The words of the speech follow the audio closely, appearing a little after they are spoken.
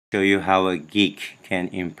Show you how a geek can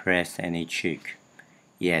impress any chick.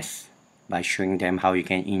 Yes, by showing them how you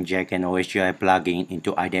can inject an OSGi plugin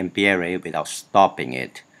into iDempiere without stopping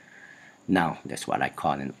it. Now, that's what I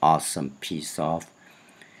call an awesome piece of.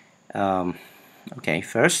 Okay,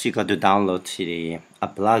 first you got to download a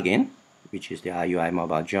plugin, which is the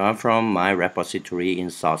iUIMobile jar from my repository in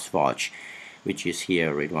SourceForge, which is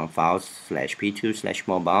here,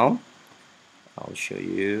 read1files/p2/mobile. I'll show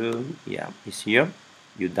you. Yeah, it's here.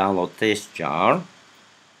 You download this jar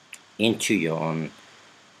into your own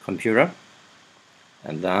computer,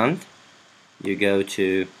 and then you go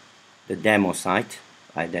to the demo site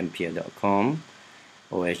iDempiere.com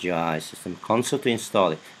OSGi system console to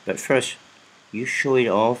install it. But first you show it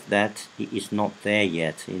off that it is not there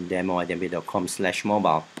yet in demo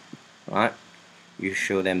iDempiere.com/mobile, right? You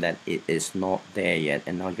show them that it is not there yet,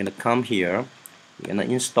 and now you're gonna come here, you're gonna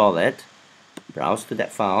install it, browse to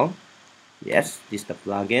that file. Yes, this is the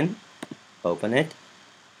plugin. Open it.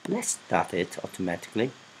 Let's start it automatically.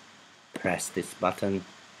 Press this button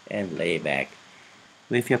and lay back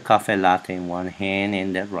with your coffee latte in one hand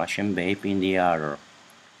and that Russian babe in the other.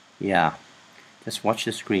 Yeah, just watch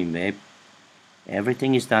the screen, babe.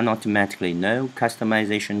 Everything is done automatically. No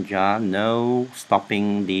customization jar, no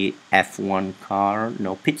stopping the F1 car,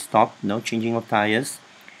 no pit stop, no changing of tires.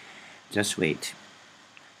 Just wait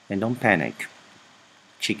and don't panic.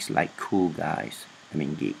 Chicks like cool guys,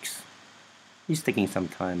 geeks. It's taking some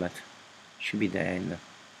time, but should be there in a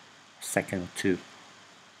second or two.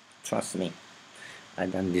 Trust me,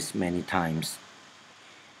 I've done this many times.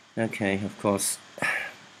 Okay, of course,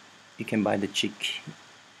 you can buy the chick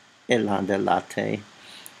a latte.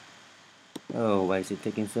 Oh, why is it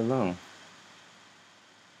taking so long?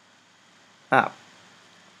 Ah,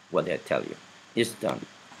 what did I tell you? It's done.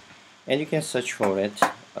 And you can search for it.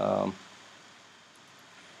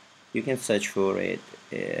 You can search for it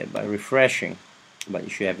by refreshing, but you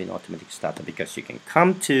should have an automatic starter, because you can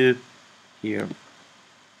come to here,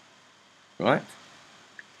 right?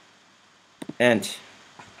 And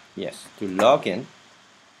yes, to log in,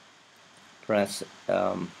 press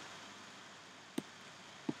let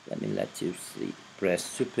me let you see, press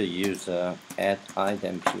superuser at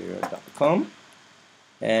iDempiere.com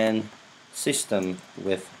and system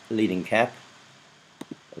with leading cap,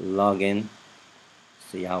 log in.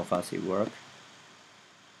 See how fast it works,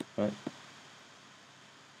 right?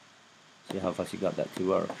 See how fast you got that to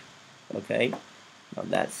work. Okay, now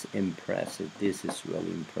that's impressive. This is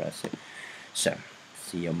really impressive. So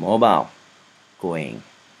see your mobile going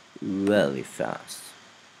really fast,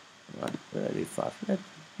 right? Really fast.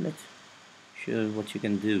 Let's show what you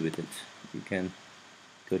can do with it. You can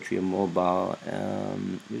go to your mobile.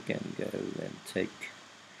 You can go and take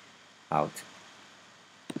out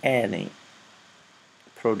any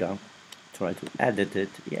product, try to edit it.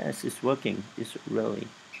 Yes, it's working. It's really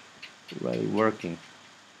working.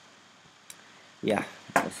 Yeah,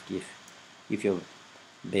 let's give your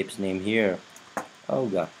babe's name here,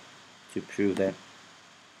 Olga, to prove that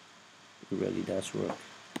it really does work.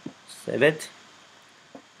 Save it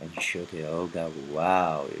and show the Olga.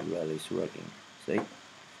 Wow, it really is working. See?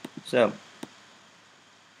 So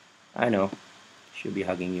I know, she'll be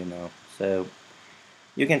hugging you now. So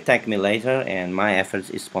you can tag me later, and my efforts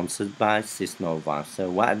is sponsored by Sysnova. So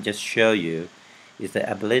what I've just shown you is the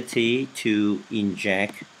ability to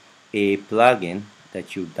inject a plugin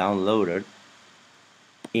that you downloaded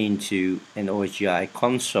into an OSGi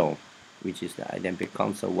console, which is the iDempiere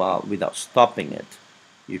console, without stopping it.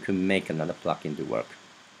 You can make another plugin to work.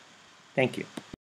 Thank you.